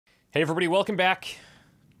Hey everybody, welcome back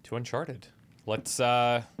to Uncharted. Let's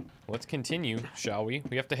continue, shall we?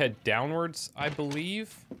 We have to head downwards, I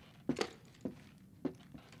believe.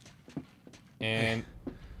 And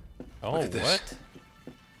oh, Look at this. what?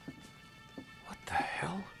 What the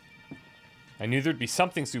hell? I knew there'd be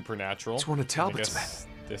something supernatural. It's one of I Talbot's men. guess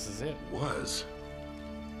this is it. Was.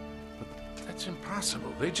 But that's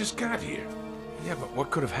impossible. They just got here. Yeah, but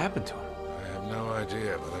what could have happened to him? I have no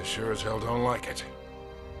idea, but I sure as hell don't like it.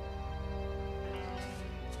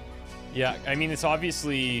 Yeah, I mean, it's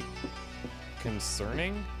obviously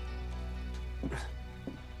concerning.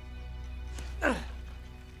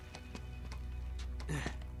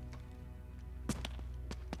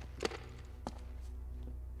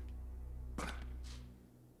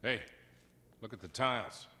 Hey, look at the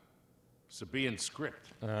tiles. Sabaean script.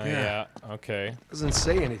 Yeah, okay. Doesn't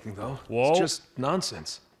say anything, though. Whoa. It's just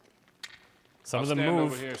nonsense. Some I'll of them stand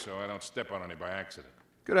move. over here so I don't step on any by accident.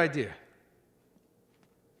 Good idea.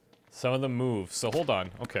 Some of them move. So hold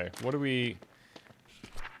on. Okay, what do we...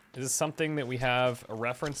 Is this something that we have a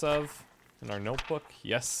reference of in our notebook?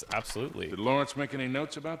 Yes, absolutely. Did Lawrence make any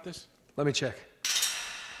notes about this? Let me check.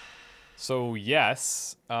 So,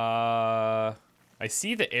 yes. I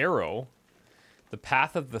see the arrow. The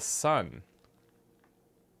path of the sun.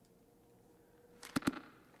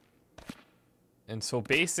 And so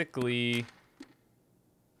basically...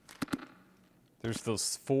 There's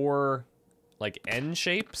those four... like N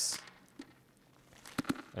shapes,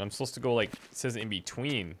 and I'm supposed to go like, it says in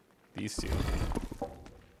between these two,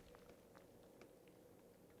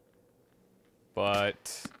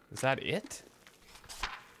 but is that it?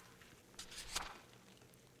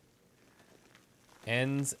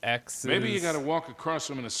 N's, X's. Maybe you gotta walk across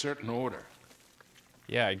them in a certain order.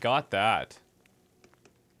 Yeah, I got that.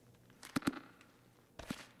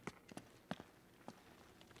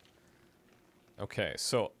 Okay,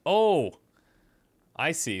 so, oh,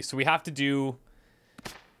 I see. So we have to do,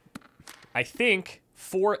 I think,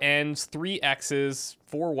 4 N's, 3 X's,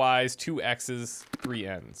 4 Y's, 2 X's, 3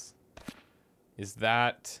 N's. Is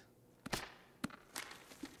that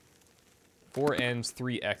 4 N's,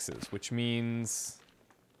 3 X's, which means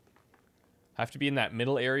I have to be in that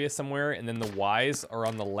middle area somewhere, and then the Y's are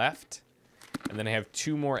on the left, and then I have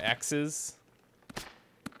 2 more X's.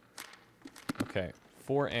 Okay,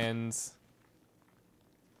 4 N's.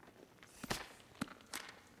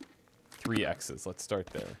 3 X's. Let's start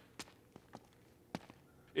there.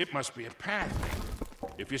 It must be a path.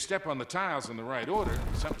 If you step on the tiles in the right order,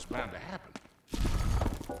 something's bound to happen.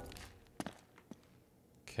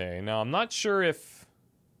 Okay, now I'm not sure if...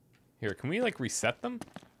 Here, can we, like, reset them?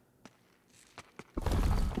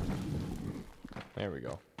 There we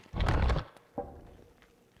go.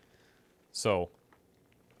 So...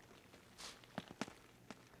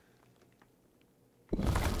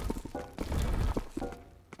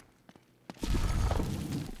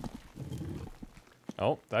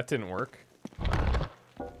 Oh, that didn't work.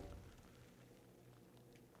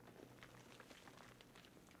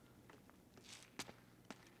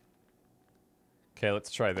 Okay, let's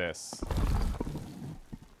try this.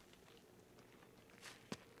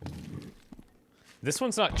 This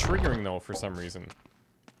one's not triggering, though, for some reason.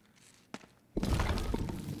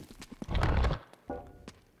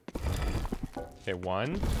 Okay,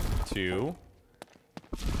 1, 2,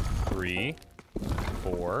 3,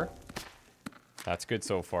 4... That's good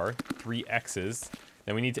so far. 3 X's.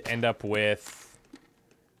 Then we need to end up with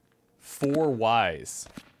 4 Y's,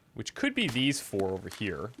 which could be these 4 over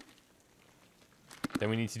here. Then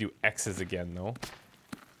we need to do X's again, though.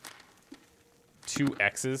 2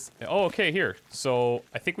 X's. Oh, okay, here. So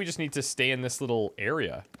I think we just need to stay in this little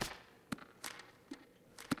area.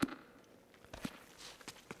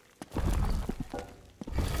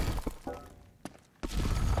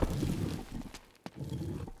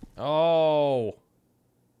 Oh,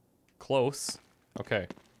 close. Okay,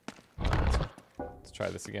 let's try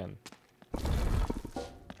this again.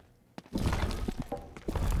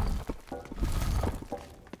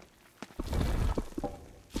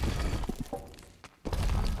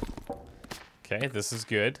 Okay, this is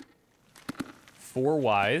good. 4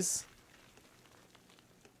 Y's.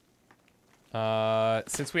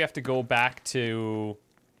 Since we have to go back to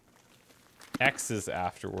X's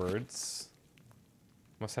afterwards,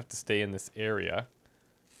 must have to stay in this area.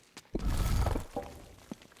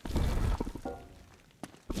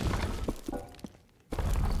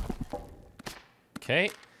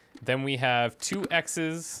 Okay, then we have 2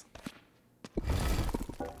 X's.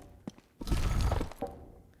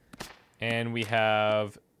 And we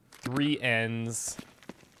have 3 N's.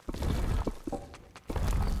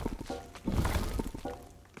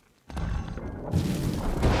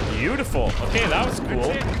 Beautiful. Okay, that was cool.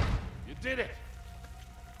 That's it. You did it.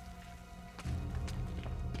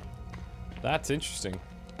 That's interesting.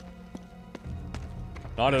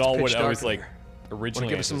 Not at all Pitch what I dark was in like here. originally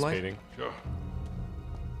give us some light? anticipating. Sure.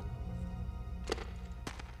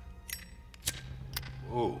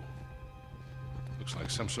 Whoa. Looks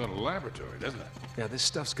like some sort of laboratory, doesn't it? Yeah, this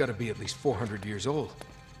stuff's got to be at least 400 years old.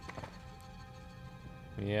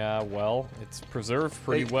 Yeah, well, it's preserved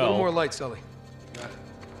pretty Hey, well. A little more light, Sully. Got it.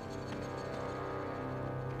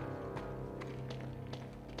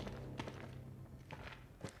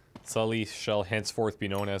 Sully shall henceforth be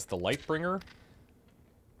known as the Lightbringer.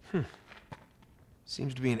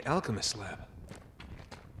 Seems to be an alchemist lab.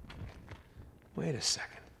 Wait a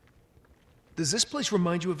second. Does this place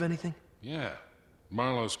remind you of anything? Yeah.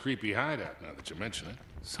 Marlowe's creepy hideout, now that you mention it.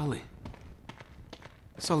 Sully.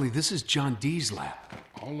 Sully, this is John Dee's lab.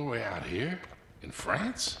 All the way out here? In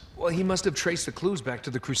France? Well, he must have traced the clues back to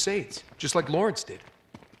the Crusades, just like Lawrence did.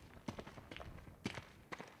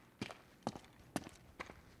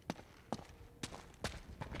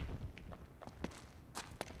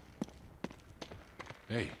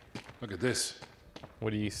 Hey, look at this. What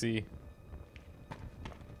do you see?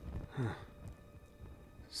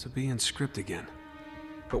 Sabian script again.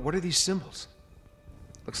 But what are these symbols?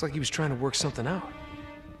 Looks like he was trying to work something out.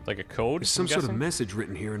 Like a code? There's some I'm sort of guessing? message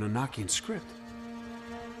written here in a Nokian script.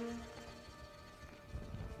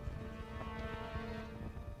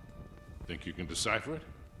 Think you can decipher it?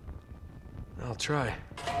 I'll try.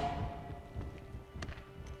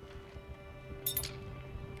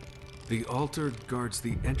 The altar guards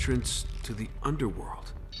the entrance to the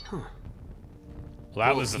underworld. Huh. Well,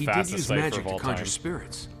 that was the he did fastest use cipher magic of all to conjure time.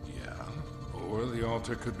 spirits. Yeah. Or the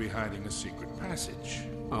altar could be hiding a secret passage.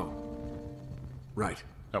 Oh. Right.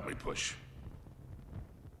 Help me push.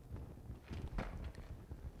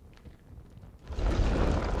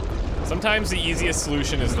 Sometimes the easiest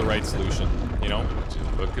solution is the right solution, you know?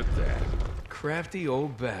 Just look at that. Crafty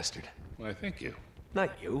old bastard. Why, thank you.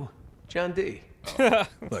 Not you. John D.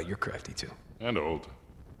 Well, you're crafty too. And old.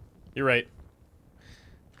 You're right.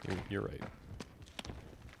 You're right.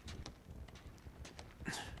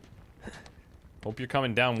 Hope you're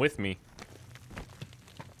coming down with me.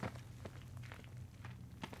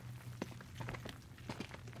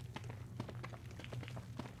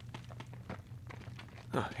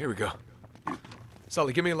 Oh, here we go.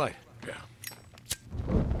 Sully, give me a light. Yeah.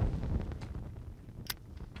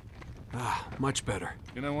 Ah, much better.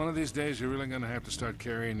 You know, one of these days you're really gonna have to start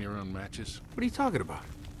carrying your own matches. What are you talking about?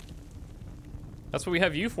 That's what we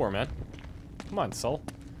have you for, man. Come on, Sul.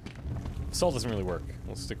 Sul doesn't really work.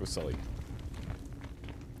 We'll stick with Sully.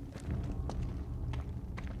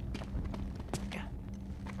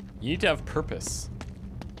 You need to have purpose.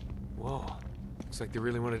 Whoa. Looks like they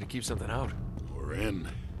really wanted to keep something out. We're in.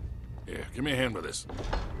 Here, give me a hand with this.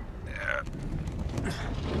 Yeah.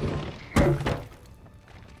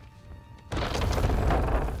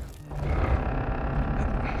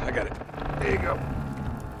 I got it. There you go.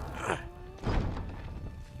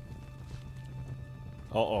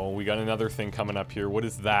 Uh-oh, we got another thing coming up here. What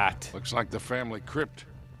is that? Looks like the family crypt.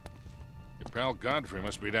 Your pal Godfrey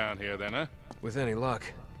must be down here then, huh? With any luck.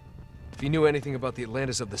 If he knew anything about the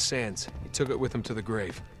Atlantis of the Sands, he took it with him to the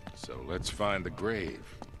grave. So let's find the grave.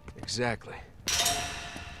 Exactly.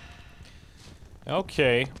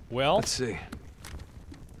 Okay, well... Let's see.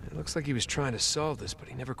 It looks like he was trying to solve this, but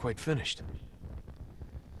he never quite finished.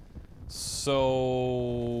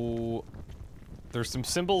 So... There's some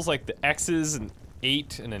symbols like the X's and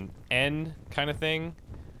 8 and an N kind of thing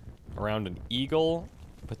around an eagle,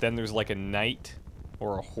 but then there's like a knight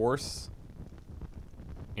or a horse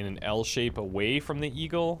in an L shape away from the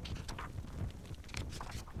eagle.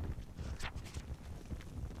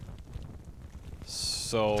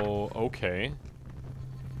 So, okay.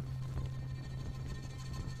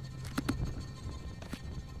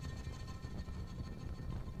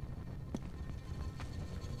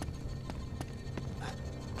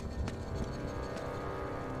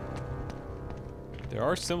 There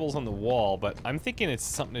are symbols on the wall, but I'm thinking it's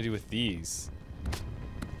something to do with these.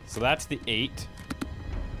 So that's the 8.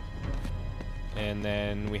 And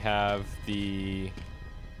then we have the...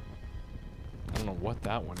 I don't know what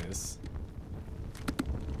that one is.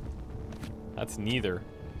 That's neither.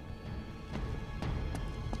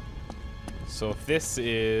 So if this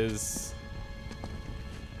is...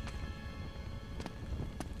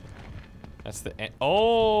 That's the...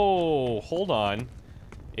 Oh! Hold on.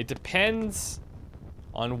 It depends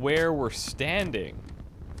on where we're standing.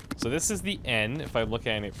 So this is the N, if I look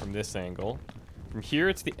at it from this angle. From here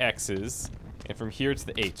it's the X's, and from here it's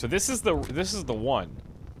the 8. So this is the 1.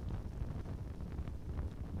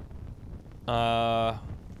 But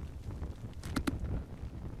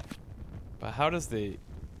how does the...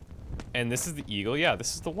 And this is the eagle? Yeah,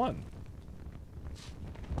 this is the one.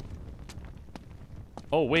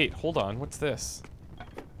 Oh, wait, hold on. What's this?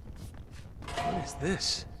 What is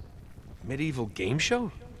this? Medieval game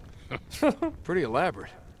show? Pretty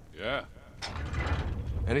elaborate. Yeah.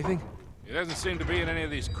 Anything? He doesn't seem to be in any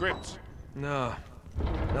of these crypts. No.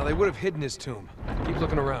 Now they would have hidden his tomb. Keep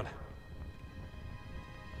looking around.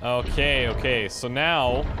 Okay, okay, so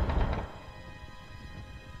now...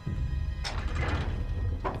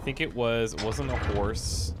 I think it wasn't a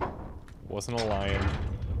horse. It wasn't a lion.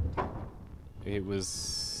 It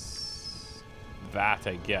was... that,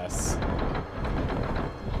 I guess.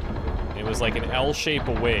 It was like an L shape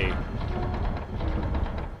away.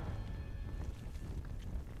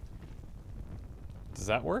 Does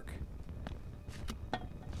that work?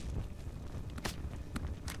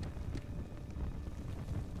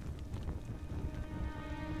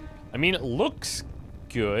 I mean, it looks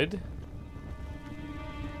good.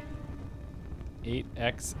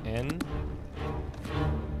 8XN.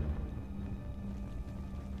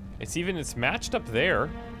 It's matched up there.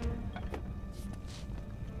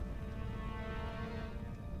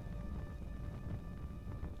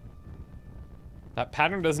 That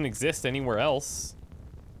pattern doesn't exist anywhere else.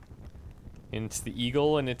 And it's the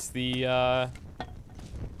eagle and it's the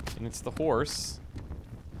horse.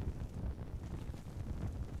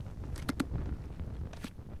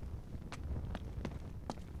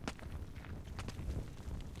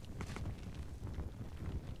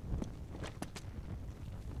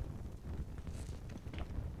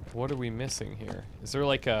 What are we missing here? Is there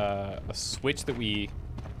like a switch that we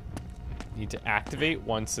need to activate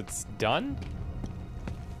once it's done?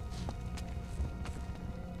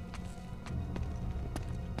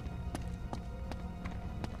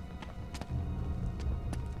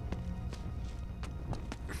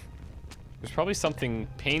 There's probably something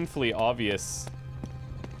painfully obvious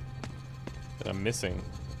that I'm missing.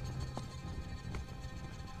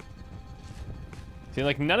 See,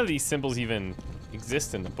 like, none of these symbols even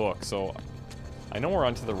exist in the book, so I know we're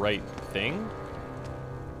onto the right thing.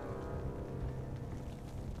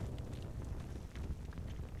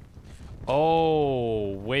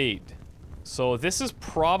 Oh, wait. So this is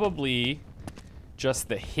probably just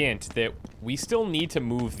the hint that we still need to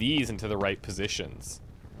move these into the right positions.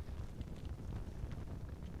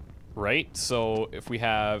 Right? So if we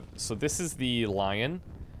have... So this is the lion.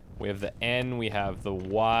 We have the N, we have the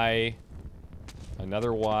Y,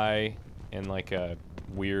 another Y, and like a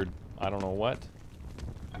weird, I don't know what.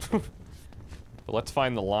 But let's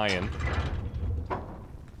find the lion.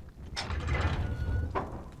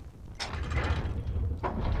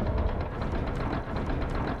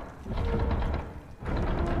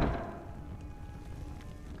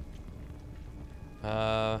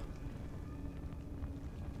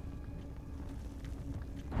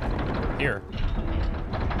 Here.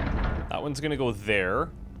 That one's gonna go there.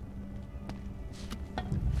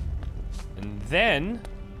 And then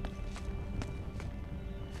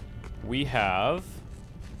we have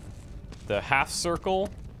the half circle,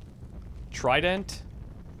 trident,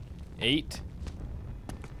 8,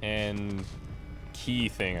 and key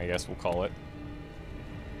thing, I guess we'll call it.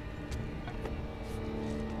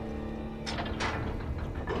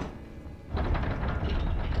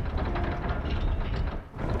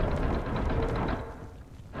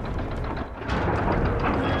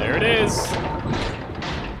 There it is.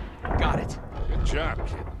 Got it. Good job,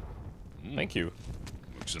 kid. Thank you.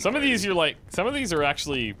 Looks Some of these you're like, some of these are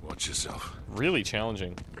actually Watch yourself. really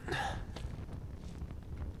challenging.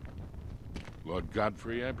 Lord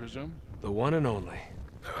Godfrey, I presume? The one and only.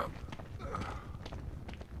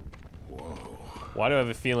 Whoa. Why do I have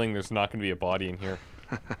a feeling there's not going to be a body in here?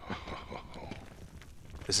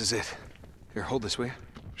 This is it. Here, hold this, will you?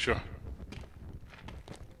 Sure.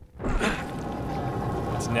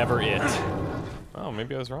 It's never it. Oh,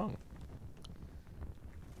 maybe I was wrong.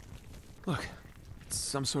 Look, it's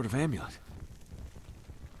some sort of amulet.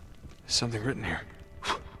 There's something written here.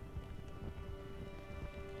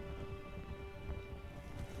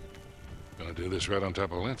 Gonna do this right on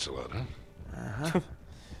top of Lancelot, huh? Uh-huh.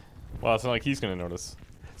 Well, it's not like he's going to notice.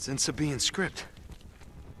 It's in Sabaean script.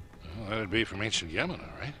 Well, that'd be from ancient Yemen,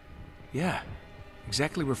 all right? Yeah.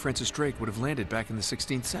 Exactly where Francis Drake would have landed back in the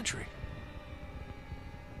 16th century.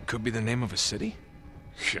 Could be the name of a city?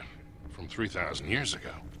 Yeah, from 3,000 years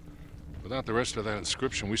ago. Without the rest of that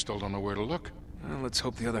inscription, we still don't know where to look. Well, let's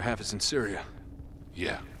hope the other half is in Syria.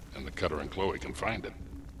 Yeah, and the Cutter and Chloe can find it.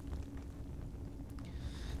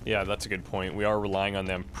 Yeah, that's a good point. We are relying on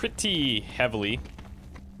them pretty heavily.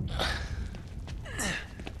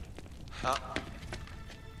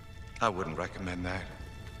 I wouldn't recommend that.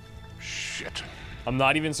 Shit. I'm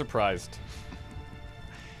not even surprised.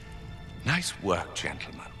 Nice work,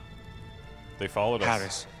 gentlemen. They followed us.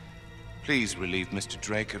 Harris, please relieve Mr.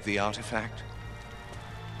 Drake of the artifact.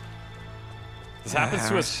 This happens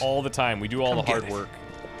to us all the time. We do all the hard get it. work.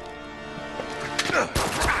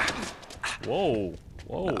 Whoa.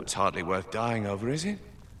 Whoa. Well, it's hardly worth dying over, is it?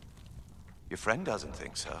 Your friend doesn't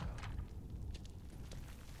think so.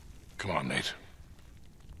 Come on, Nate.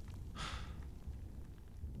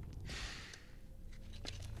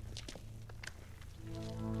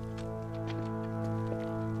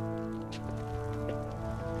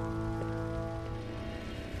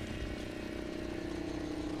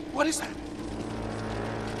 What is that? Oh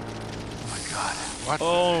my God. What?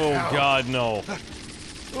 Oh, the hell? God, no.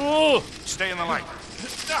 Oh! Stay in the light.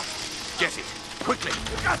 Get it. Quickly.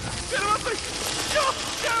 Get him off me!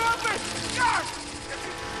 Get him off me!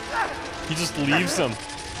 He just leaves them.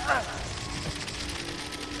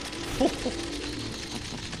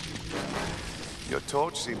 Your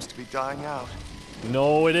torch seems to be dying out.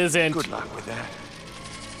 No, it isn't. Good luck with that.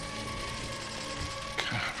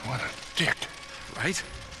 God, what a dick. Right?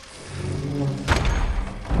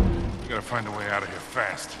 We gotta find a way out of here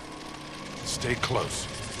fast. Stay close.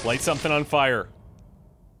 Light something on fire.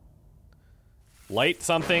 Light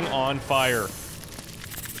something on fire.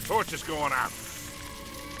 The torch is going out.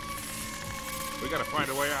 We gotta find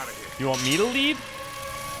a way out of here. You want me to lead?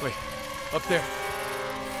 Wait, up there.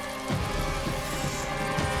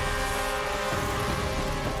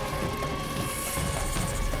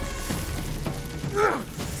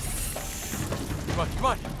 Come on, come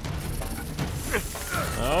on.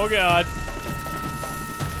 Oh, God.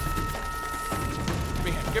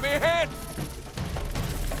 Give me a hand.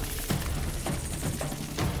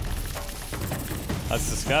 That's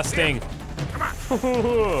disgusting. Come on.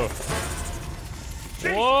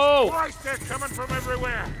 Whoa! Christ, they're coming from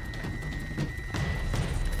everywhere.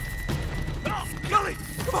 Oh, Gully!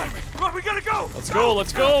 Come on, we gotta go! Let's go,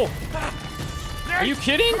 let's go! Are you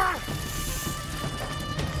kidding?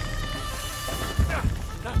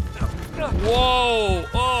 Whoa!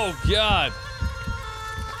 Oh, God.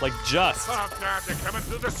 Like just. Oh, God, they're coming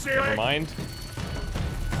through the ceiling. Never mind.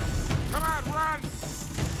 Come on, run.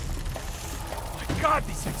 My God,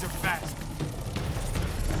 these things are fast!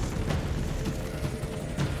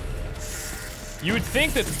 You would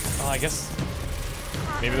think that. Oh, I guess.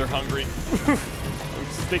 Maybe they're hungry. I'm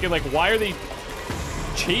just thinking, like, why are they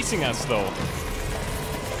chasing us, though?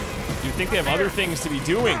 You'd think they have other things to be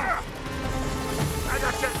doing. I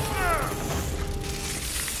got you.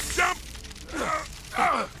 Jump.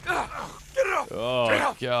 Get it off!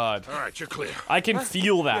 Oh, God. All right, you're clear. I can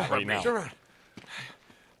feel that right now. Turn around.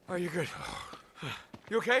 Are you good?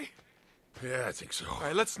 You okay? Yeah, I think so. All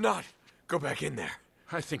right, let's not go back in there.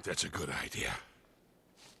 I think that's a good idea.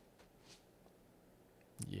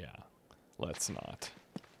 Yeah. Let's not.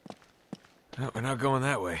 No, we're not going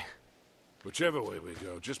that way. Whichever way we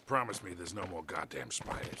go, just promise me there's no more goddamn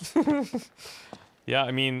spiders. Yeah,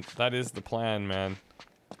 I mean, that is the plan, man.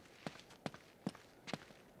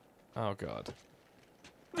 Oh, God.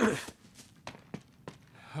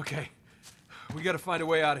 Okay. We gotta find a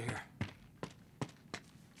way out of here.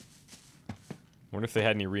 Wonder if they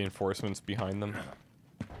had any reinforcements behind them.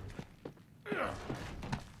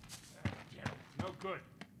 No good.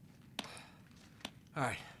 All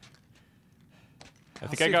right. I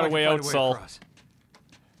think I got a way out, Saul.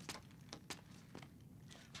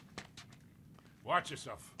 Watch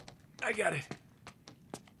yourself. I got it.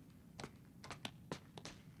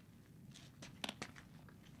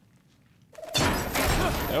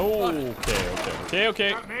 Oh,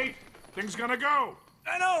 okay. Not Nate. Things gonna go.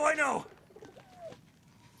 I know!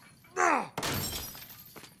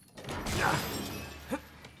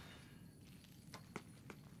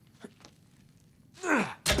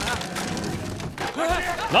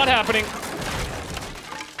 Not happening.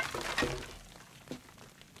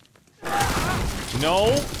 No.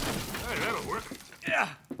 Hey, that'll work. Yeah.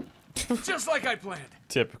 Just like I planned.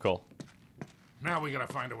 Typical. Now we gotta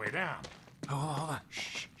find a way down. Oh, hold on.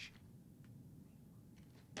 Shh.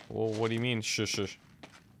 Well, what do you mean, shush, shush?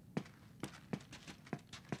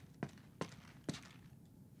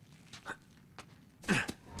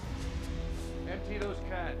 Empty those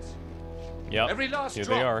cans. Yep. Every last Here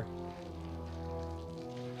drop. they are.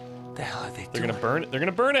 The hell are they They're gonna burn it. They're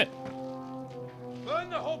gonna burn it. Burn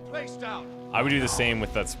the whole place down. I would do the same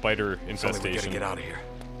with that spider We gotta infestation. get out of here.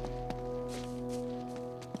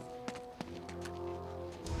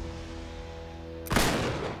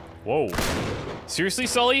 Whoa. Seriously,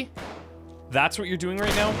 Sully? That's what you're doing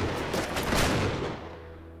right now?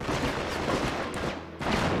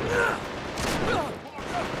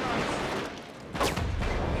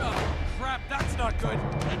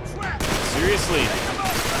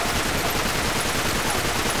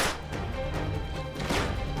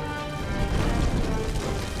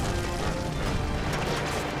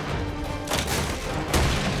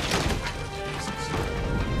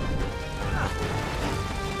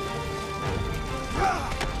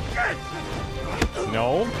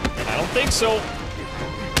 so...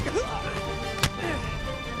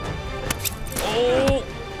 Oh!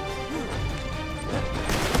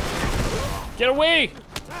 Get away!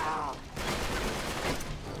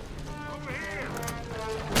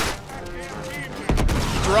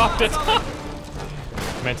 Dropped it.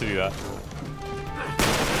 Meant to do that.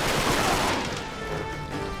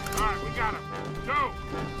 Alright, we got him. Go!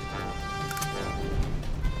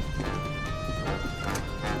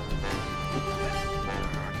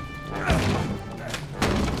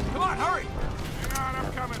 Come on, hurry! Hang on,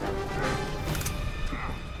 I'm coming.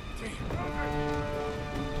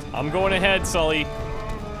 I'm going ahead, Sully.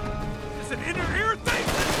 It's an inner ear thing!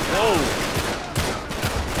 Whoa.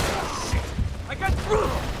 I got through!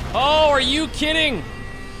 Oh, are you kidding?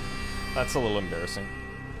 That's a little embarrassing.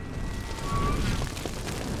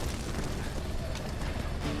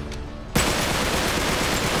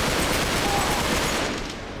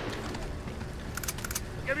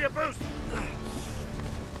 Give me a boost.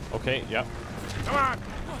 Okay, yep. Come on.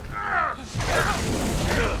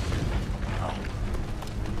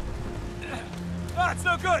 Ah, it's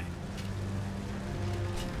no good!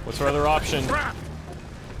 What's our other option? Crap.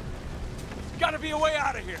 Gotta be a way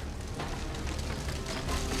out of here!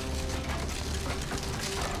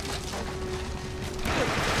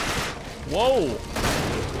 Whoa!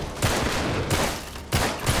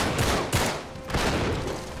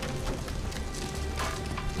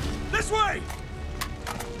 This way!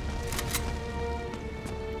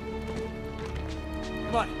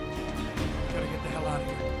 Come on. Gotta get the hell out of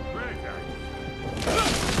here. Ready, guys.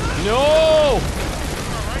 No! All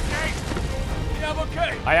right, Nate. Yeah, I'm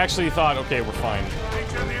okay. I actually thought, okay, we're fine.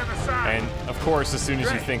 Meet you on the other side. And, of course, as soon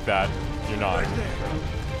as you think that, you're not. Right there.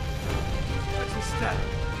 That's a step.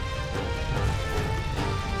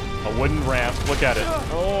 A wooden ramp. Look at it.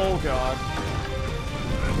 Oh, God.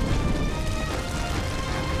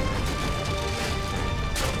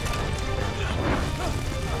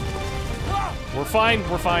 We're fine.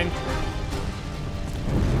 We're fine.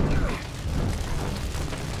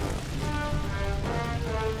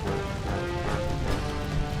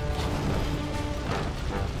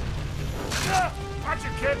 Watch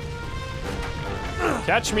it, kid.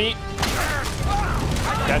 Catch me.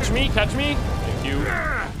 Catch me. Catch me. Thank you.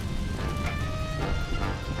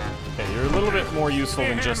 Okay, you're a little bit more useful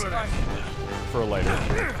than just for a lighter.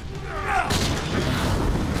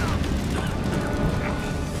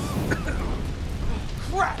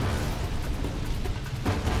 Crap!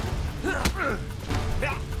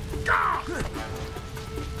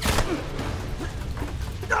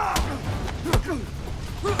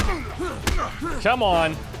 Come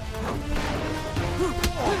on.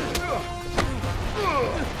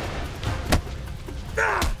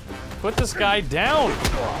 Put this guy down.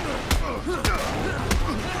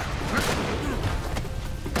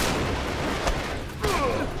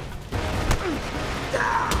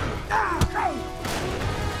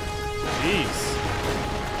 Jeez.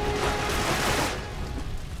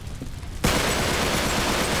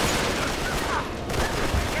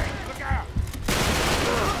 Look out.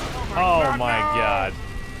 Oh my God.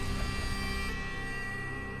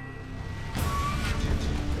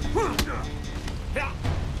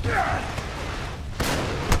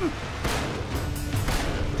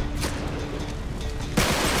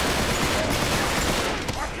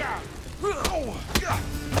 Watch out.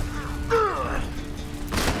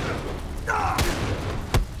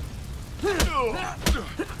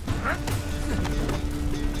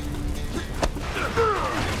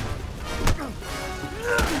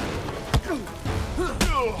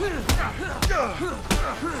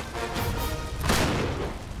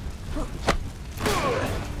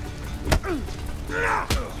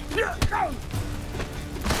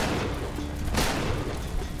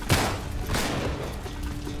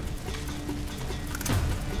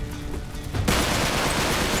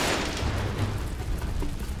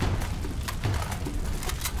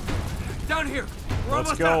 Down here! We're Let's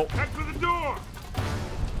almost go. out. Head for the door.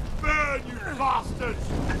 Burn, you bastards.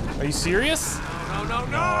 Are you serious? No, no,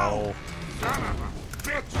 no! No. Son of a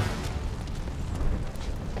bitch.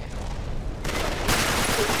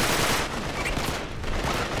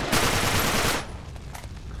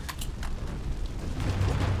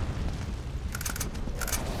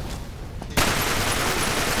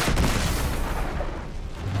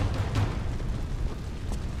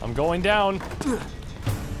 I'm going down.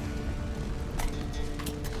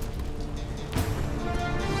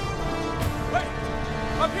 Wait!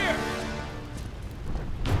 Up here!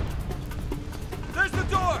 There's the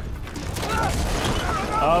door!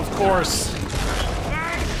 Of course.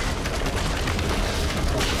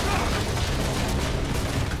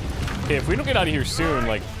 Okay, if we don't get out of here soon,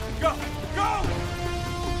 like, Go! Go!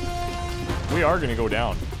 We are gonna go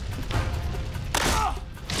down.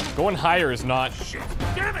 Going higher is not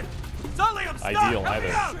Damn it! Sully, I'm stuck! ideal Help me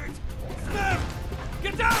either. out! Slim!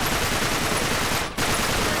 Get down!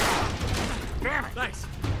 Damn it! Thanks.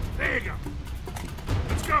 There you go.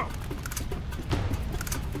 Let's go.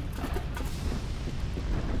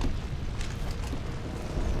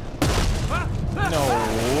 No.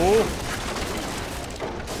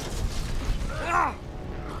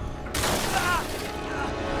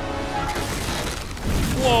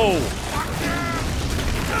 Whoa.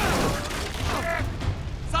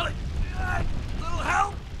 Sully! Little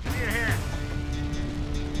help? Give me a hand.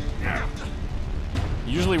 Yeah.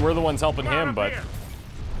 Usually we're the ones helping Come on him, up but here.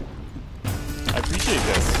 I appreciate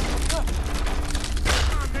this. Come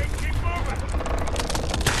on, Nate, keep moving.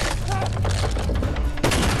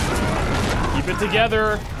 Keep it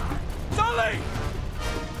together. Sully!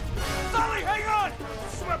 Sully, hang on!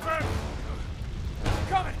 Slipper.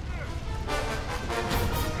 Coming!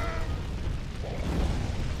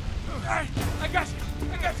 Hey, I got you!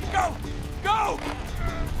 I got you! Go! Go!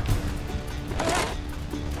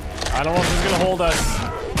 I don't know if he's gonna hold us.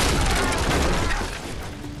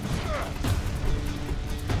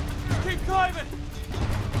 Keep climbing!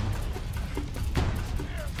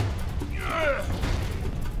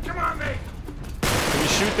 Come on, Nate. Can we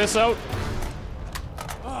shoot this out?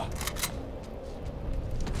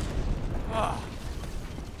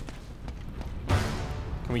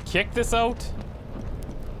 Can we kick this out?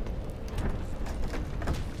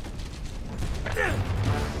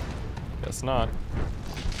 Guess not.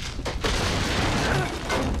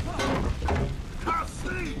 I'll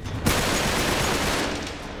see.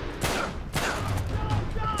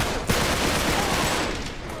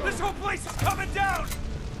 This whole place is coming down!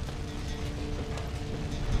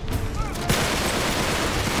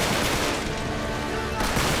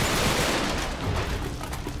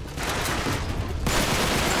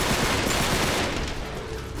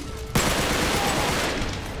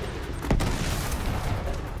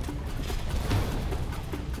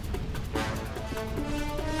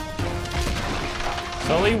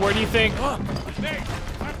 Sully, where do you think? Nate,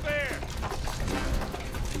 up there.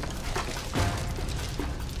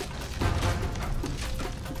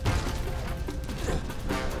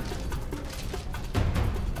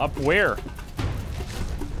 Up where?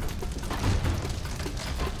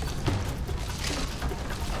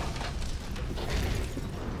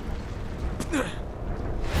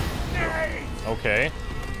 Okay.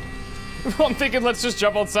 I'm thinking let's just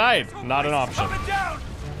jump outside. Not an option. Coming down!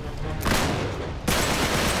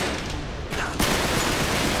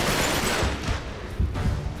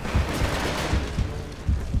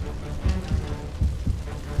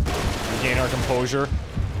 Regain our composure.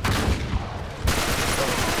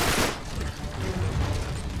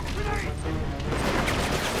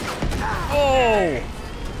 Oh!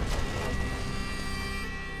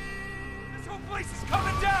 This whole place is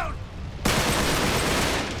coming down!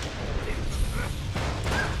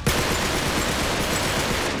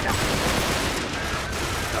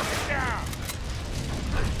 Down.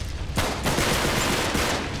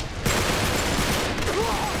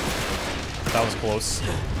 That was close.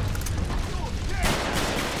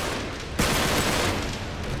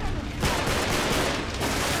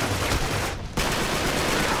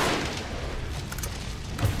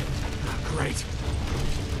 Great.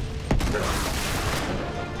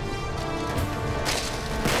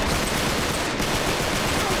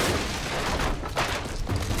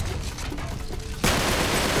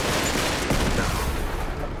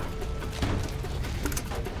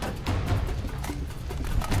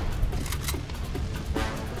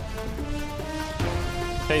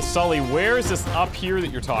 Hey, Sully, where is this up here that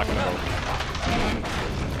you're talking about?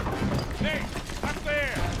 Nate, up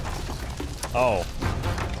there. Oh.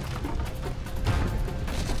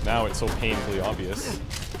 Now it's so painfully obvious.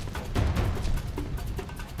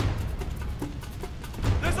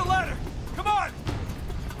 There's a ladder! Come on!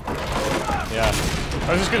 Yeah.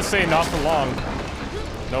 I was just gonna say not for long.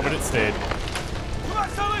 No, but it stayed. Come on,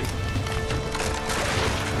 Sully!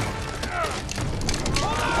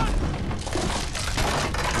 Hold on!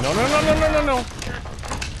 No, no, no, no, no, no, no.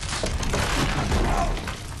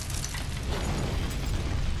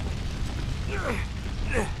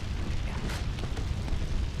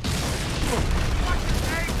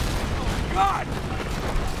 God!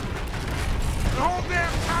 The whole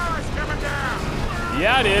damn tower's coming down.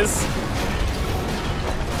 Yeah, it is.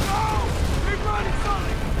 No! Keep running,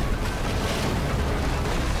 Sully!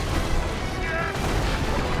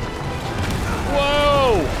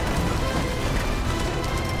 Whoa!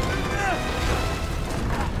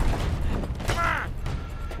 Come on.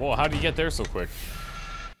 Whoa, how did you get there so quick?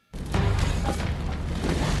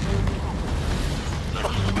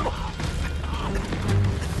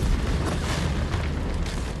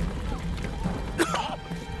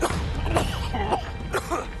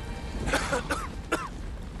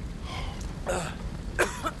 Oh,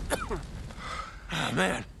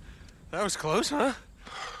 man. That was close, huh?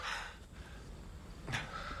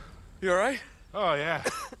 You all right? Oh, yeah.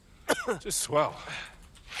 Just swell.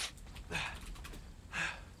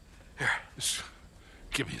 Here. Just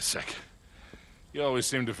give me a sec. You always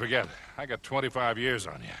seem to forget. I got 25 years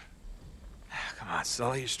on you. Come on,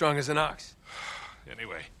 Sully. You're strong as an ox.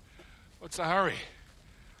 Anyway, what's the hurry?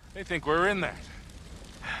 They think we're in that.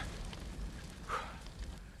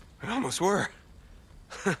 We almost were.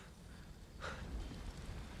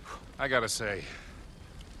 I gotta say,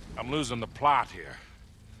 I'm losing the plot here.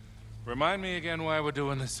 Remind me again why we're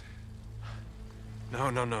doing this? No.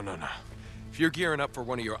 If you're gearing up for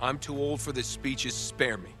one of your "I'm too old for this" speeches,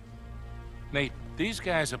 spare me. Nate, these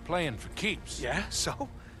guys are playing for keeps. Yeah? So?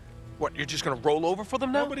 What, you're just gonna roll over for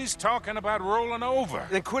them now? Nobody's talking about rolling over.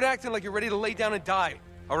 Then quit acting like you're ready to lay down and die,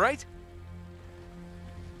 all right?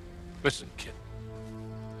 Listen, kid.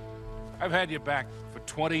 I've had you back for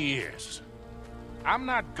 20 years. I'm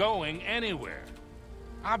not going anywhere.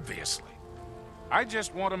 Obviously. I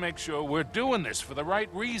just want to make sure we're doing this for the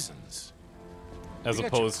right reasons. As You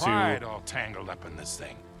got opposed your pride to... all tangled up in this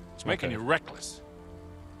thing. It's making you reckless.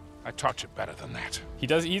 I taught you better than that.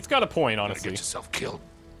 He's got a point, Gonna honestly. get yourself killed.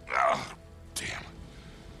 Oh, damn.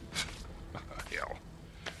 Hell.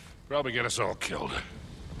 Probably get us all killed.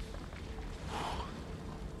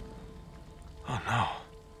 Oh, no.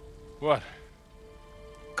 What?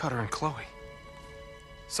 Cutter and Chloe.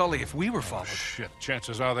 Sully, if we were followed, Shit,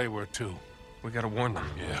 chances are they were too. we gotta warn them.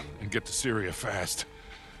 Yeah, and get to Syria fast.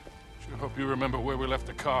 Sure hope you remember where we left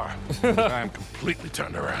the car. I am completely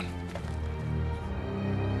turned around.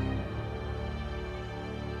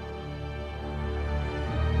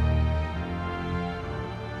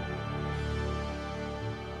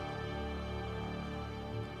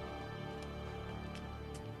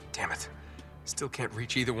 Damn it. Still can't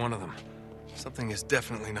reach either one of them. Something is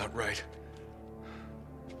definitely not right.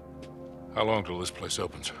 How long till this place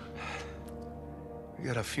opens? We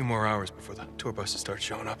got a few more hours before the tour buses start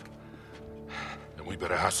showing up. Then we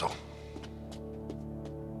better hustle.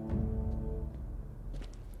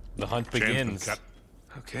 The hunt Chain's been begins. cut.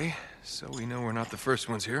 Okay, so we know we're not the first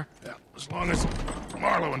ones here. Yeah, as long as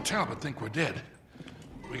Marlowe and Talbot think we're dead,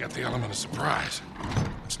 we got the element of surprise.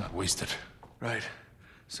 Let's not waste it. Right.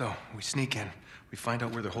 So, we sneak in. We find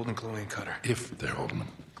out where they're holding Chloe and Cutter. If they're holding them.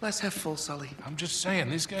 Glass half full, Sully. I'm just saying,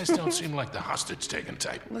 these guys don't seem like the hostage-taking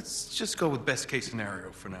type. Let's just go with best case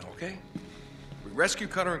scenario for now, okay? We rescue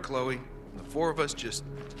Cutter and Chloe, and the four of us just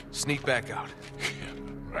sneak back out. Yeah,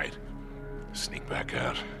 right. Sneak back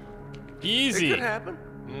out. Easy. It could happen.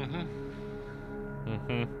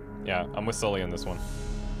 Yeah, I'm with Sully on this one.